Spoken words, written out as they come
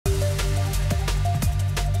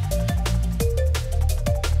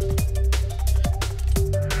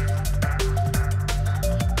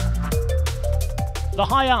The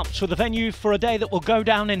High Alps were the venue for a day that will go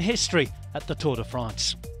down in history at the Tour de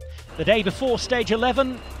France. The day before stage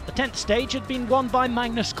 11, the 10th stage had been won by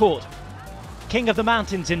Magnus Kort, king of the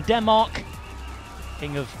mountains in Denmark,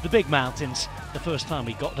 king of the big mountains, the first time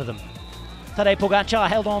we got to them. Tadej Pogačar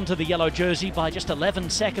held on to the yellow jersey by just 11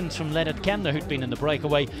 seconds from Lennart Kemna, who'd been in the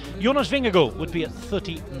breakaway. Jonas Vingagaard would be at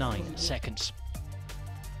 39 seconds.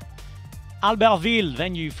 Albertville,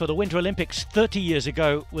 venue for the Winter Olympics 30 years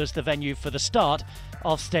ago, was the venue for the start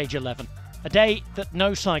of stage 11. A day that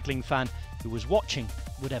no cycling fan who was watching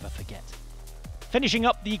would ever forget. Finishing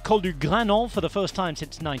up the Col du Granon for the first time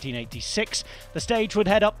since 1986, the stage would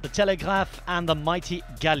head up the Télégraphe and the mighty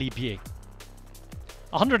Galibier.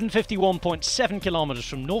 151.7 kilometers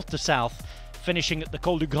from north to south, finishing at the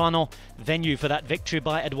Col du Granon, venue for that victory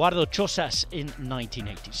by Eduardo Chosas in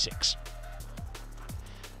 1986.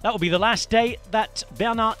 That will be the last day that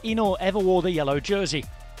Bernard Hinault ever wore the yellow jersey.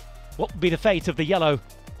 What will be the fate of the yellow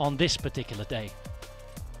on this particular day?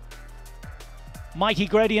 Mighty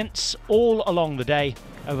gradients all along the day,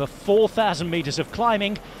 over 4,000 metres of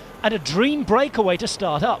climbing, and a dream breakaway to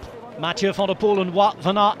start up. Mathieu van der Poel and Wout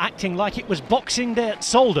van Aert acting like it was Boxing Day at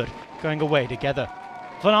Zolder, going away together.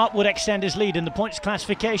 Van Aert would extend his lead in the points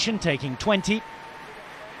classification, taking 20.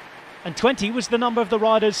 And 20 was the number of the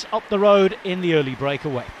riders up the road in the early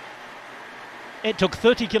breakaway. It took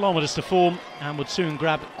 30 kilometres to form and would soon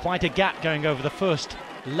grab quite a gap going over the first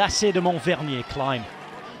Lacets de Montvernier climb.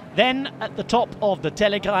 Then, at the top of the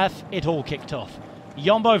Télégraphe, it all kicked off.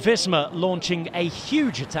 Jumbo-Visma launching a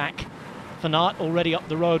huge attack. Van Aert already up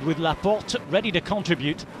the road with Laporte, ready to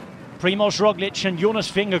contribute. Primož Roglič and Jonas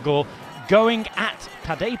Vingagaard going at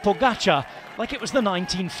Tadej Pogačar like it was the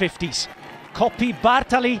 1950s. Coppi,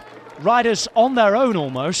 Bartali, riders on their own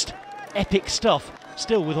almost. Epic stuff,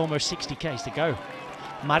 still with almost 60 k's to go.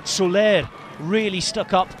 Marc Soler really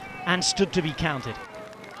stuck up and stood to be counted.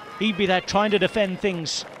 He'd be there trying to defend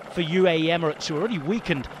things for UAE Emirates, who are already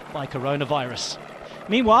weakened by coronavirus.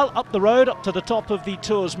 Meanwhile, up the road, up to the top of the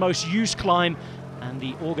Tour's most used climb, and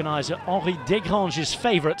the organiser Henri Desgrange's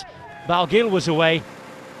favourite, Barguil was away.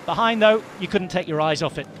 Behind, though, you couldn't take your eyes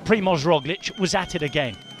off it. Primož Roglič was at it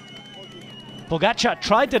again. Pogačar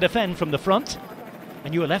tried to defend from the front,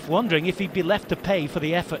 and you were left wondering if he'd be left to pay for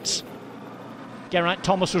the efforts. Geraint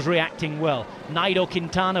Thomas was reacting well. Nairo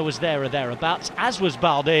Quintana was there or thereabouts, as was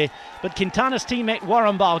Bardet, but Quintana's teammate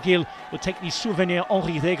Warren Barguil would take the Souvenir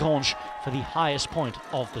Henri Desgrange for the highest point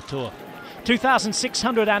of the Tour.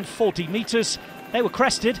 2,640 metres. They were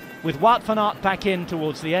crested with Wout van Aert back in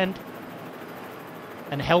towards the end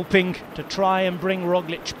and helping to try and bring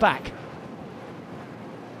Roglič back,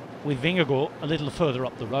 with Vingagaard a little further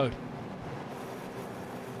up the road.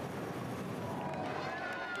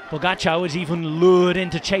 Pogačar was even lured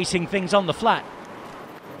into chasing things on the flat.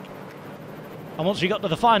 And once we got to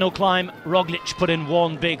the final climb, Roglič put in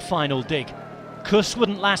one big final dig. Kuss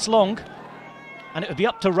wouldn't last long, and it would be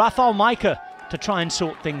up to Rafał Majka to try and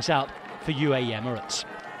sort things out for UAE Emirates.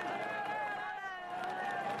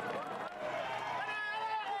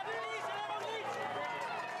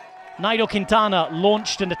 Nairo Quintana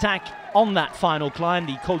launched an attack on that final climb,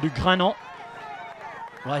 the Col du Granon,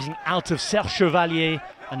 rising out of Serre Chevalier,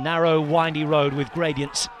 a narrow, windy road with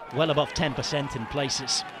gradients well above 10% in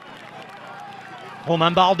places.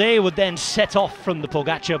 Romain Bardet would then set off from the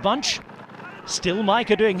Pogačar bunch. Still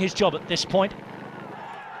Majka doing his job at this point.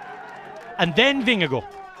 And then Vingagaard,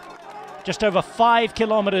 just over 5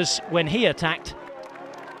 kilometres when he attacked.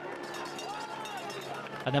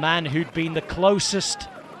 And the man who'd been the closest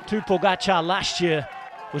to Pogačar last year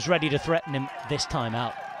was ready to threaten him this time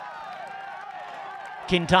out.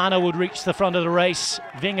 Quintana would reach the front of the race.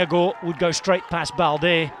 Vingagaard would go straight past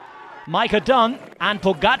Bardet. Majka done, and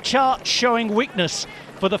Pogačar showing weakness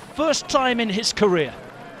for the first time in his career.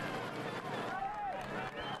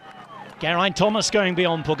 Geraint Thomas going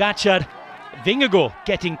beyond Pogačar. Vingagaard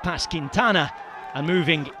getting past Quintana and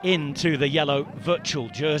moving into the yellow virtual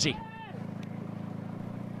jersey.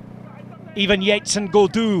 Even Yates and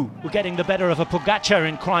Gaudu were getting the better of a Pogačar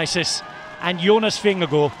in crisis, and Jonas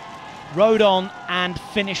Vingagaard rode on and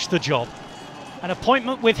finished the job. An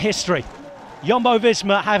appointment with history.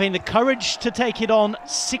 Jumbo-Visma having the courage to take it on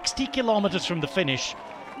 60 kilometres from the finish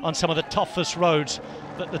on some of the toughest roads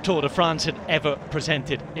that the Tour de France had ever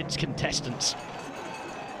presented its contestants.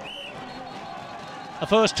 A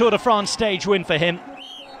first Tour de France stage win for him.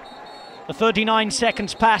 The 39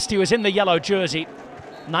 seconds past, he was in the yellow jersey.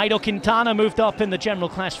 Nairo Quintana moved up in the general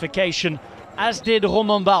classification, as did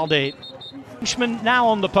Romain Bardet. Frenchman now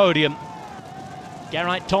on the podium.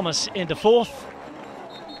 Geraint Thomas into fourth.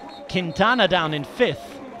 Quintana down in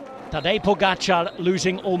fifth. Tadej Pogačar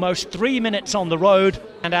losing almost 3 minutes on the road,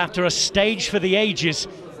 and after a stage for the ages,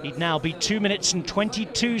 he'd now be 2 minutes and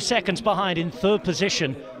 22 seconds behind in third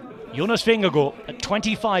position. Jonas Vingagaard, at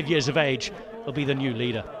 25 years of age, will be the new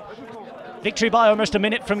leader. Victory by almost a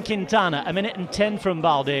minute from Quintana, a minute and 10 from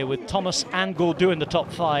Bardet, with Thomas and Gaudu in the top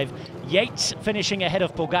 5. Yates finishing ahead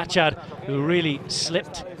of Pogačar, who really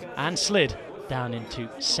slipped and slid down into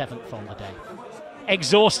 7th on the day.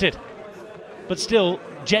 Exhausted, but still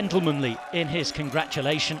gentlemanly in his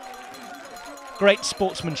congratulation. Great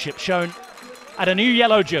sportsmanship shown at a new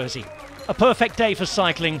yellow jersey. A perfect day for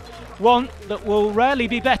cycling, one that will rarely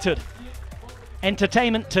be bettered.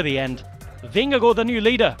 Entertainment to the end. Vingagaard the new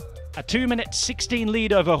leader, a 2 minute 16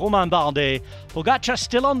 lead over Romain Bardet. Pogačar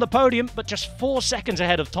still on the podium, but just 4 seconds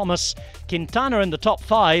ahead of Thomas. Quintana in the top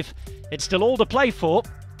 5. It's still all to play for,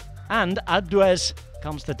 and Alpe d'Huez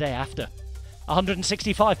comes the day after.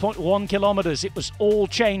 165.1 kilometers. It was all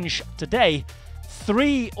change today.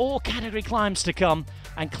 3 all-category climbs to come,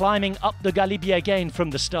 and climbing up the Galibier again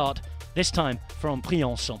from the start, this time from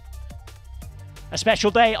Briançon. A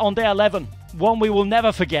special day on day 11, one we will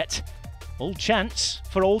never forget. All chance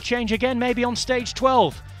for all change again, maybe on stage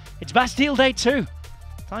 12. It's Bastille Day 2.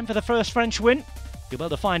 Time for the first French win. You'll be able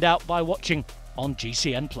to find out by watching on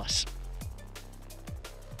GCN+.